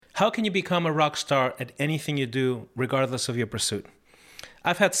How can you become a rock star at anything you do, regardless of your pursuit?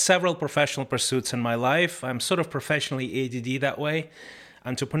 I've had several professional pursuits in my life. I'm sort of professionally ADD that way.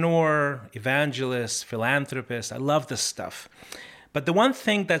 Entrepreneur, evangelist, philanthropist. I love this stuff. But the one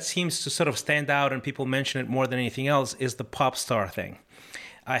thing that seems to sort of stand out and people mention it more than anything else is the pop star thing.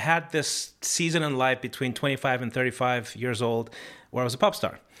 I had this season in life between 25 and 35 years old where I was a pop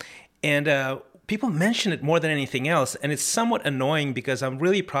star. And people mention it more than anything else. And it's somewhat annoying because I'm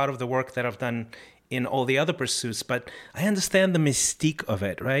really proud of the work that I've done in all the other pursuits, but I understand the mystique of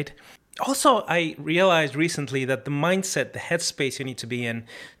it, right? Also, I realized recently that the mindset, the headspace you need to be in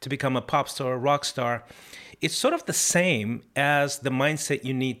to become a pop star or rock star, it's sort of the same as the mindset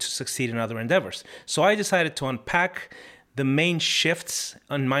you need to succeed in other endeavors. So I decided to unpack the main shifts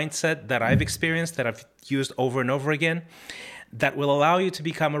on mindset that I've experienced, that I've used over and over again, that will allow you to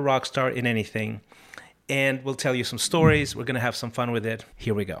become a rock star in anything. And we'll tell you some stories. We're going to have some fun with it.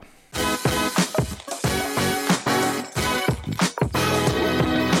 Here we go.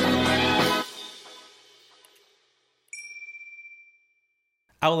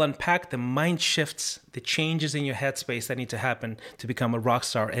 I will unpack the mind shifts, the changes in your headspace that need to happen to become a rock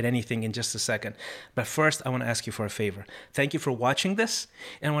star at anything in just a second. But first, I want to ask you for a favor. Thank you for watching this.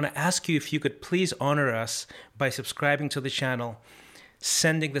 And I want to ask you if you could please honor us by subscribing to the channel,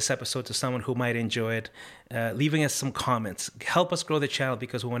 sending this episode to someone who might enjoy it, leaving us some comments. Help us grow the channel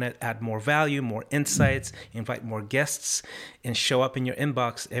because we want to add more value, more insights, invite more guests, and show up in your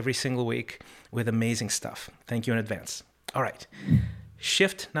inbox every single week with amazing stuff. Thank you in advance. All right.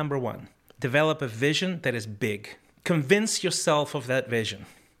 Shift number 1, develop a vision that is big. Convince yourself of that vision.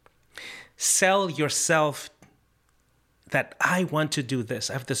 Sell yourself that I want to do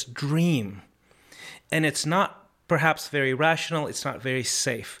this. I have this dream. And it's not perhaps very rational. It's not very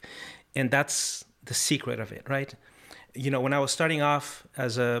safe. And that's the secret of it, right? You know, when I was starting off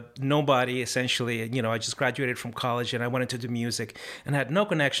as a nobody, essentially, I just graduated from college and I wanted to do music and had no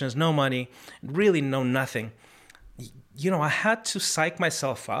connections, no money, really no nothing. I had to psych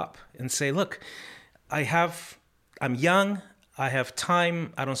myself up and say, look, I'm young, I have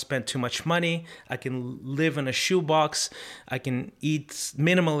time, I don't spend too much money, I can live in a shoebox, I can eat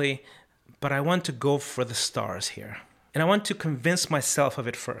minimally, but I want to go for the stars here. And I want to convince myself of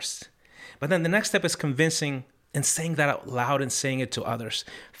it first. But then the next step is convincing and saying that out loud and saying it to others,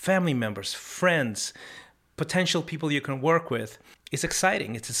 family members, friends, potential people you can work with. It's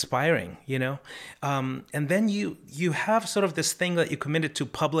exciting. It's inspiring, And then you have sort of this thing that you committed to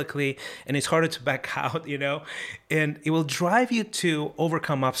publicly, and it's harder to back out, And it will drive you to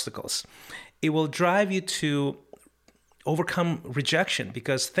overcome obstacles. It will drive you to overcome rejection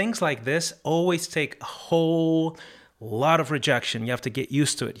because things like this always take a whole lot of rejection. You have to get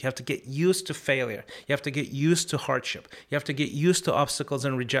used to it. You have to get used to failure. You have to get used to hardship. You have to get used to obstacles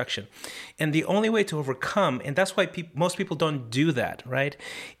and rejection. And the only way to overcome, and that's why most people don't do that, right,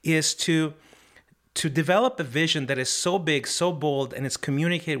 is to develop a vision that is so big, so bold, and it's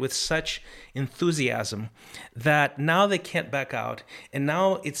communicated with such enthusiasm that now they can't back out. And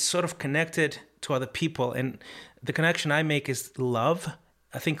now it's sort of connected to other people. And the connection I make is love.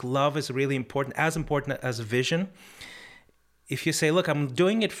 I think love is really important as a vision. If you say, look, I'm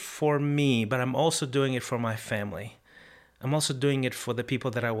doing it for me, but I'm also doing it for my family. I'm also doing it for the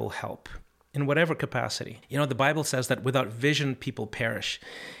people that I will help in whatever capacity. The Bible says that without vision, people perish.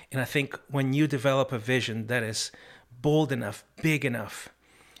 And I think when you develop a vision that is bold enough, big enough,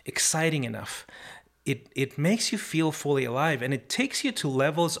 exciting enough, it makes you feel fully alive, and it takes you to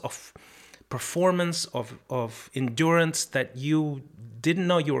levels of performance, of endurance that you didn't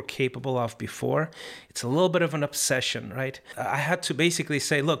know you were capable of before. It's a little bit of an obsession, right? I had to basically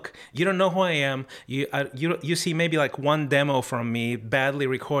say, look, you don't know who I am. You see maybe like one demo from me, badly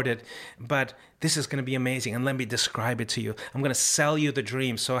recorded, but this is going to be amazing, and let me describe it to you. I'm going to sell you the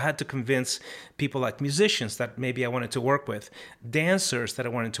dream. So I had to convince people like musicians that maybe I wanted to work with, dancers that I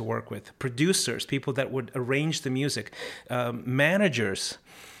wanted to work with, producers, people that would arrange the music, managers,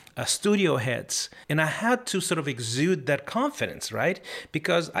 studio heads. And I had to sort of exude that confidence, right?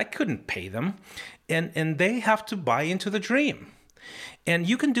 Because I couldn't pay them, and they have to buy into the dream. And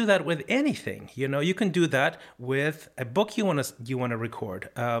you can do that with anything. You can do that with a book you want to record,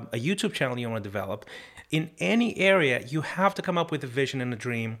 a YouTube channel you want to develop. In any area, you have to come up with a vision and a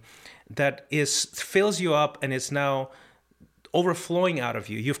dream that fills you up and is now overflowing out of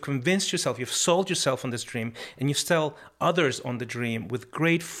you. You've convinced yourself, you've sold yourself on this dream, and you sell others on the dream with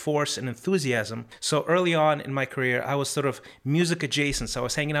great force and enthusiasm. So early on in my career, I was sort of music adjacent. So I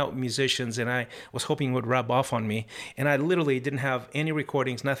was hanging out with musicians, and I was hoping it would rub off on me. And I literally didn't have any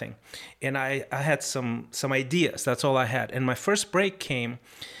recordings, nothing. And I had some ideas. That's all I had. And my first break came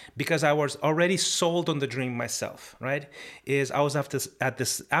because I was already sold on the dream myself, right? Is I was at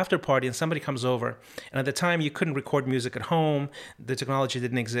this after party and somebody comes over, and at the time you couldn't record music at home, the technology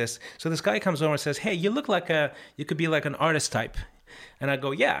didn't exist. So this guy comes over and says, "Hey, you look like you could be like an artist type," and I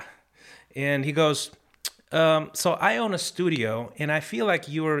go, "Yeah," and he goes, "So I own a studio, and I feel like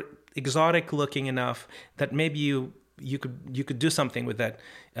you're exotic looking enough that maybe you could do something with that.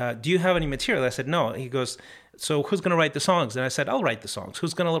 Do you have any material?" I said, "No." He goes, "So who's going to write the songs?" And I said, "I'll write the songs."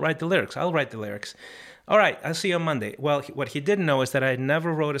 "Who's going to write the lyrics?" "I'll write the lyrics." "All right, I'll see you on Monday." Well, what he didn't know is that I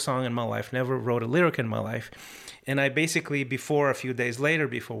never wrote a song in my life, never wrote a lyric in my life. And I basically, a few days later,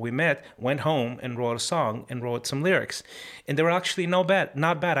 before we met, went home and wrote a song and wrote some lyrics. And they were actually not bad.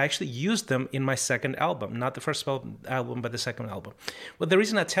 I actually used them in my second album, not the first album, but the second album. Well, the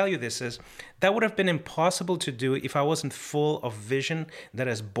reason I tell you this is that would have been impossible to do if I wasn't full of vision that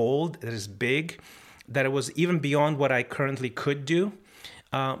is bold, that is big, that it was even beyond what I currently could do.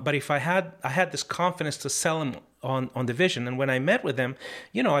 But if I had this confidence to sell him on the vision. And when I met with them,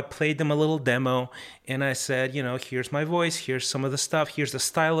 I played them a little demo and I said, here's my voice, here's some of the stuff, here's the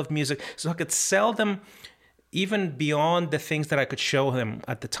style of music. So I could sell them even beyond the things that I could show him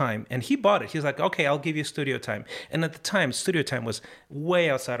at the time. And he bought it. He's like, "Okay, I'll give you studio time." And at the time, studio time was way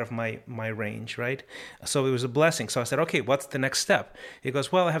outside of my range, right? So it was a blessing. So I said, "Okay, what's the next step?" He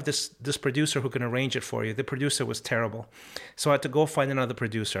goes, "Well, I have this producer who can arrange it for you." The producer was terrible. So I had to go find another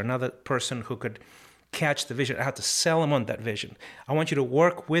producer, another person who could catch the vision. I had to sell him on that vision. "I want you to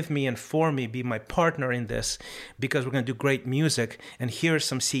work with me and for me, be my partner in this, because we're going to do great music. And here's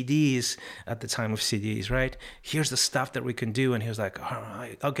some CDs," at the time of CDs, right? "Here's the stuff that we can do." And he was like, "All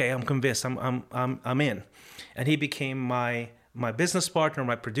right, okay, I'm convinced. I'm in." And he became my business partner,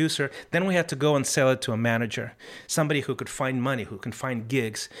 my producer. Then we had to go and sell it to a manager, somebody who could find money, who can find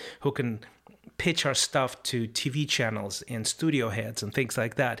gigs, who can pitch our stuff to TV channels and studio heads and things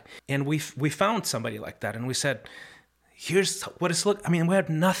like that. And we found somebody like that, and we said, "Here's what it's look." I mean, we had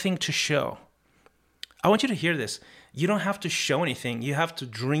nothing to show. I want you to hear this. You don't have to show anything. You have to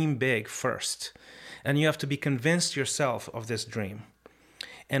dream big first, and you have to be convinced yourself of this dream.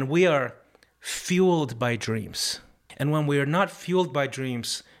 And we are fueled by dreams. And when we are not fueled by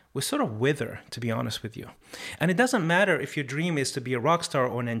dreams, we sort of wither, to be honest with you. And it doesn't matter if your dream is to be a rock star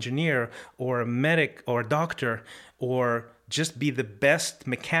or an engineer or a medic or a doctor or just be the best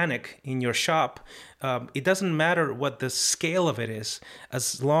mechanic in your shop. It doesn't matter what the scale of it is,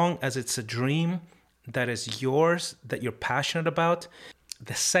 as long as it's a dream that is yours, that you're passionate about.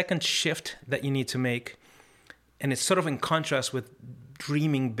 The second shift that you need to make, and it's sort of in contrast with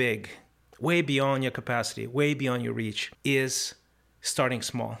dreaming big, way beyond your capacity, way beyond your reach, is starting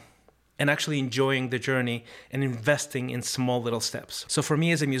small and actually enjoying the journey and investing in small little steps. So for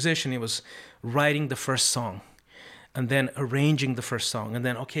me as a musician, it was writing the first song and then arranging the first song. And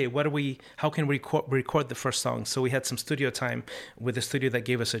then, okay, how can we record the first song? So we had some studio time with the studio that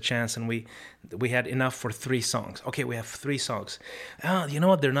gave us a chance, and we had enough for 3 songs. Okay, we have 3 songs. You know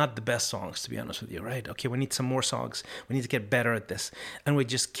what? They're not the best songs, to be honest with you, right? Okay, we need some more songs. We need to get better at this. And we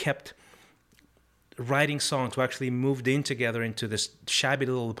just kept writing songs. We actually moved in together into this shabby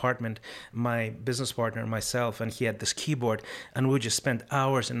little apartment, my business partner and myself, and he had this keyboard, and we just spent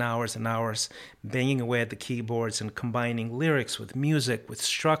hours and hours and hours banging away at the keyboards and combining lyrics with music, with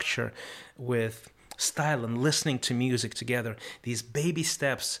structure, with style, and listening to music together. These baby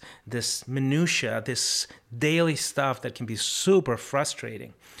steps, this minutia, this daily stuff that can be super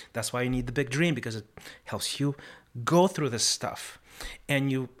frustrating. That's why you need the big dream, because it helps you go through this stuff.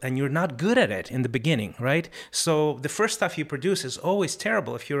 And you're not good at it in the beginning, right? So the first stuff you produce is always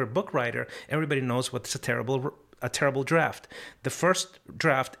terrible. If you're a book writer, everybody knows what's a terrible draft. The first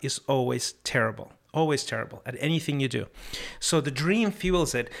draft is always terrible at anything you do. So the dream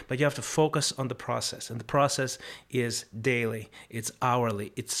fuels it, but you have to focus on the process. And the process is daily, it's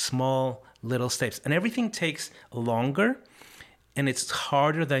hourly, it's small little steps. And everything takes longer, and it's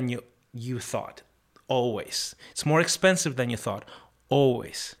harder than you thought. Always. It's more expensive than you thought.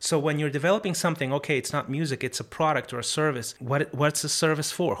 Always. So when you're developing something, okay, it's not music, it's a product or a service. What's the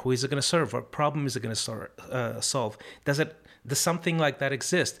service for? Who is it going to serve? What problem is it going to solve? Does something like that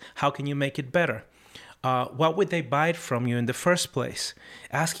exist? How can you make it better? What would they buy it from you in the first place?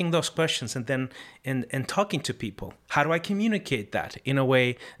 Asking those questions and then and talking to people. How do I communicate that in a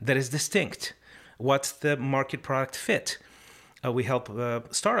way that is distinct? What's the market product fit? We help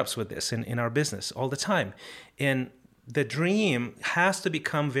startups with this in our business all the time. And the dream has to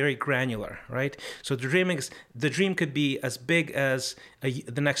become very granular, right? So the dream could be as big as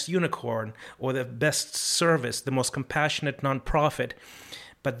the next unicorn or the best service, the most compassionate nonprofit.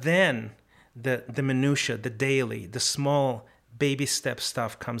 But then the minutia, the daily, the small baby step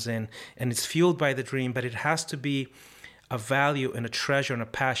stuff comes in, and it's fueled by the dream, but it has to be a value and a treasure and a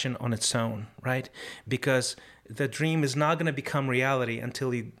passion on its own, right? Because the dream is not going to become reality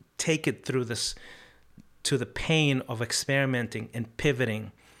until you take it through this, to the pain of experimenting and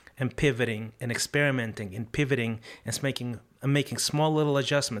pivoting and experimenting and pivoting and making small little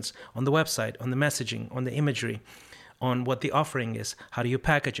adjustments on the website, on the messaging, on the imagery, on what the offering is. How do you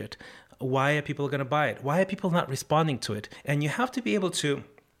package it? Why are people going to buy it? Why are people not responding to it? And you have to be able to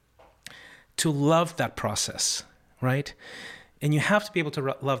love that process, right? And you have to be able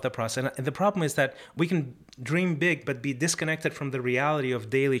to love that process. And the problem is that we can dream big, but be disconnected from the reality of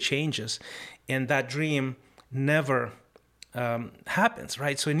daily changes. And that dream never happens,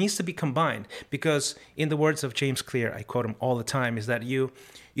 right? So it needs to be combined, because in the words of James Clear, I quote him all the time, is that you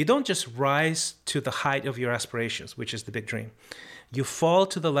don't just rise to the height of your aspirations, which is the big dream. You fall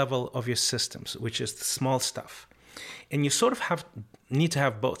to the level of your systems, which is the small stuff. And you sort of need to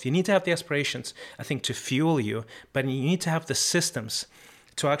have both. You need to have the aspirations, I think, to fuel you, but you need to have the systems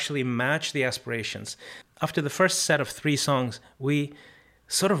to actually match the aspirations. After the first set of 3 songs, we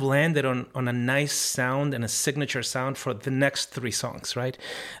sort of landed on a nice sound and a signature sound for the next 3 songs, right?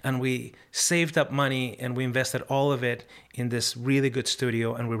 And we saved up money and we invested all of it in this really good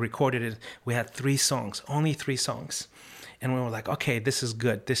studio, and we recorded it. We had 3 songs, only 3 songs. And we were like, okay, this is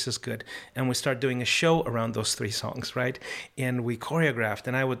good. And we started doing a show around those 3 songs, right? And we choreographed,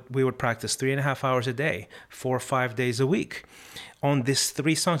 and we would practice 3.5 hours a day, 4 or 5 days a week on these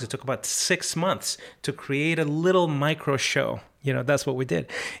 3 songs. It took about 6 months to create a little micro show. That's what we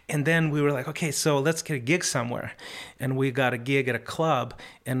did. And then we were like, okay, so let's get a gig somewhere. And we got a gig at a club,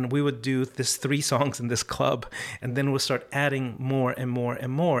 and we would do this 3 songs in this club. And then we'll start adding more and more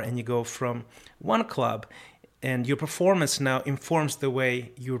and more. And you go from one club, and your performance now informs the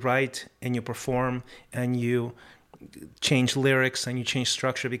way you write and you perform, and you change lyrics and you change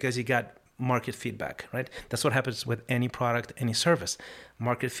structure because you got market feedback, right? That's what happens with any product, any service.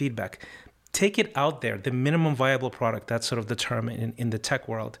 Market feedback. Take it out there, the minimum viable product. That's sort of the term in the tech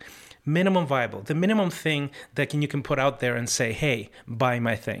world. Minimum viable, the minimum thing that you can put out there and say, hey, buy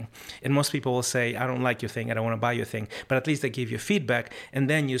my thing. And most people will say, I don't like your thing, I don't want to buy your thing. But at least they give you feedback, and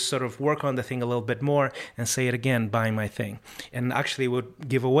then you sort of work on the thing a little bit more and say it again, buy my thing. And actually would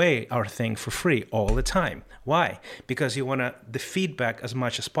give away our thing for free all the time. Why? Because you want the feedback as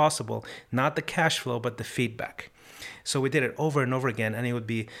much as possible, not the cash flow, but the feedback. So we did it over and over again, and it would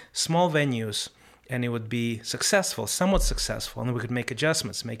be small venues, and it would be successful, somewhat successful, and we could make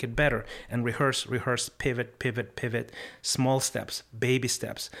adjustments, make it better, and rehearse, pivot, small steps, baby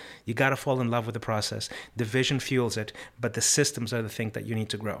steps. You got to fall in love with the process. The vision fuels it, but the systems are the thing that you need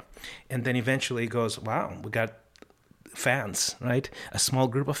to grow. And then eventually it goes, wow, we got fans, right? A small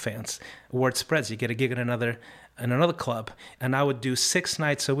group of fans. Word spreads. You get a gig in another club, and I would do 6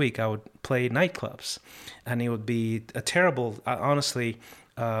 nights a week. I would play nightclubs, and it would be a terrible, honestly,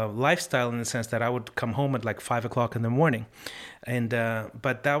 lifestyle in the sense that I would come home at like 5 o'clock in the morning, and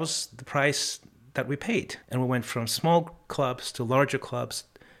but that was the price that we paid. And we went from small clubs to larger clubs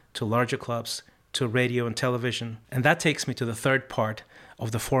to larger clubs to radio and television. And that takes me to the third part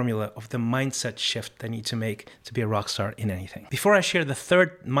of the formula of the mindset shift I need to make to be a rock star in anything. Before I share the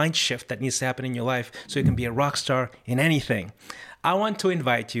third mind shift that needs to happen in your life so you can be a rock star in anything, I want to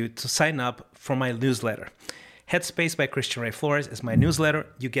invite you to sign up for my newsletter. Headspace by Christian Ray Flores is my newsletter.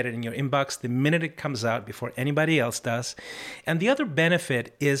 You get it in your inbox the minute it comes out, before anybody else does. And the other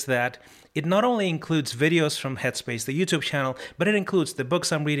benefit is that it not only includes videos from Headspace, the YouTube channel, but it includes the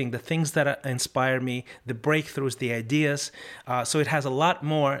books I'm reading, the things that inspire me, the breakthroughs, the ideas. So it has a lot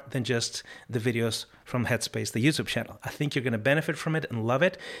more than just the videos from Headspace, the YouTube channel. I think you're going to benefit from it and love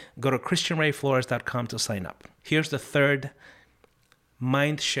it. Go to christianrayflores.com to sign up. Here's the third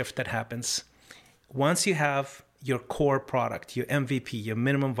mind shift that happens. Once you have your core product, your MVP, your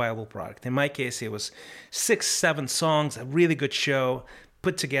minimum viable product, in my case, it was 6-7 songs, a really good show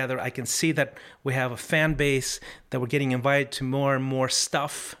put together. I can see that we have a fan base, that we're getting invited to more and more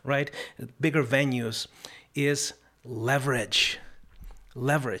stuff, right? Bigger venues, is leverage.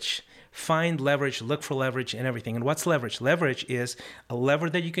 Leverage. Find leverage, look for leverage in everything. And what's leverage? Leverage is a lever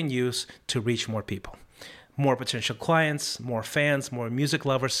that you can use to reach more people. More potential clients, more fans, more music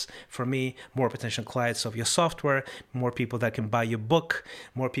lovers for me, more potential clients of your software, more people that can buy your book,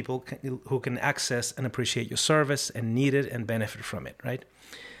 more people who can access and appreciate your service and need it and benefit from it, right?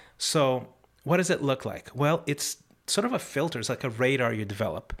 So what does it look like? Well, it's sort of a filter. It's like a radar you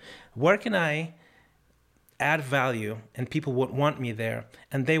develop. Where can I add value and people would want me there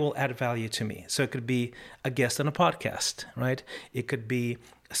and they will add value to me? So it could be a guest on a podcast, right? It could be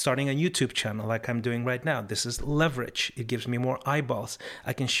starting a YouTube channel like I'm doing right now. This is leverage. It gives me more eyeballs.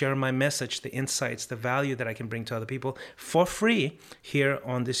 I can share my message, the insights, the value that I can bring to other people for free here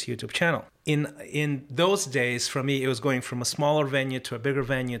on this YouTube channel. In those days, for me, it was going from a smaller venue to a bigger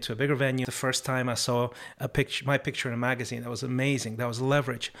venue to a bigger venue. The first time I saw my picture in a magazine, that was amazing. That was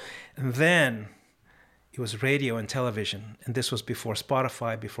leverage. And then it was radio and television. And this was before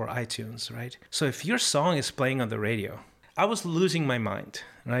Spotify, before iTunes, right? So if your song is playing on the radio, I was losing my mind,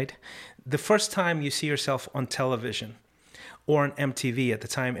 right? The first time you see yourself on television or on MTV, at the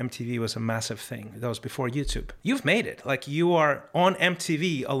time MTV was a massive thing. That was before YouTube. You've made it. Like, you are on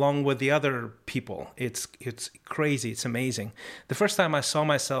MTV along with the other people. It's crazy. It's amazing. The first time I saw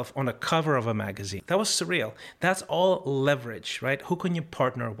myself on a cover of a magazine, that was surreal. That's all leverage, right? Who can you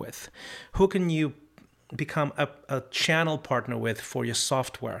partner with? Who can you become a channel partner with for your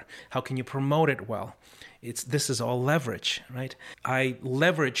software? How can you promote it well? This is all leverage, right? I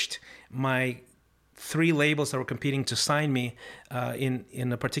leveraged my 3 labels that were competing to sign me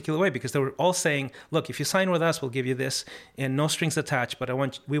in a particular way, because they were all saying, look, if you sign with us, we'll give you this, and no strings attached, but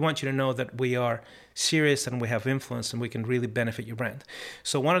we want you to know that we are serious and we have influence and we can really benefit your brand.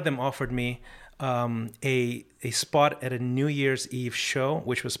 So one of them offered me a spot at a New Year's Eve show,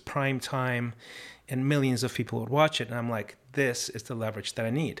 which was prime time, and millions of people would watch it. And I'm like, this is the leverage that I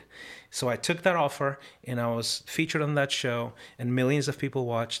need. So I took that offer and I was featured on that show, and millions of people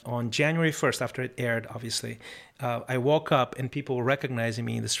watched. On January 1st, after it aired, obviously, I woke up and people were recognizing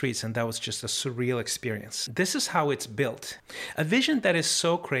me in the streets, and that was just a surreal experience. This is how it's built. A vision that is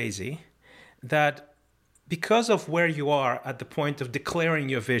so crazy that because of where you are at the point of declaring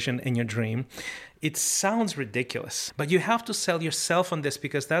your vision and your dream, it sounds ridiculous, but you have to sell yourself on this,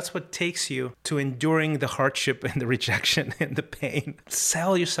 because that's what takes you to enduring the hardship and the rejection and the pain.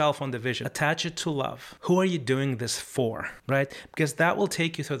 Sell yourself on the vision. Attach it to love. Who are you doing this for, right? Because that will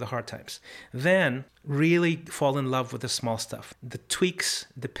take you through the hard times. Then really fall in love with the small stuff, the tweaks,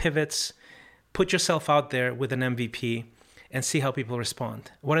 the pivots. Put yourself out there with an MVP and see how people respond.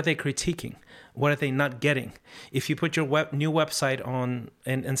 What are they critiquing? What are they not getting? If you put your new website on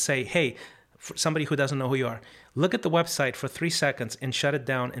and say, hey, for somebody who doesn't know who you are, look at the website for 3 seconds and shut it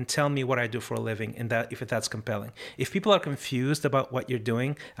down and tell me what I do for a living, and that if that's compelling. If people are confused about what you're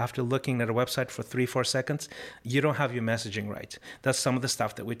doing after looking at a website for 3-4 seconds, you don't have your messaging right. That's some of the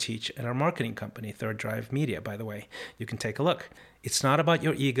stuff that we teach at our marketing company, Third Drive Media, by the way. You can take a look. It's not about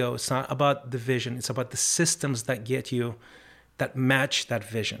your ego. It's not about the vision. It's about the systems that get you, that match that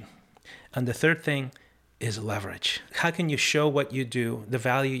vision. And the third thing is leverage. How can you show what you do, the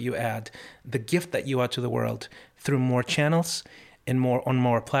value you add, the gift that you are to the world through more channels and on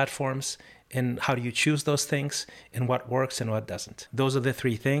more platforms? And how do you choose those things, and what works and what doesn't? Those are the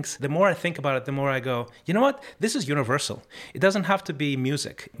 3 things. The more I think about it, the more I go, you know what? This is universal. It doesn't have to be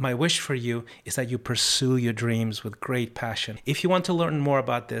music. My wish for you is that you pursue your dreams with great passion. If you want to learn more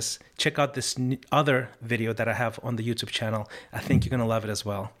about this, check out this other video that I have on the YouTube channel. I think you're going to love it as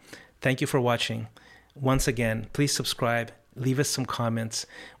well. Thank you for watching. Once again, please subscribe, leave us some comments.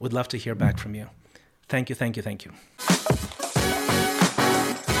 We'd love to hear back from you. Thank you, thank you, thank you.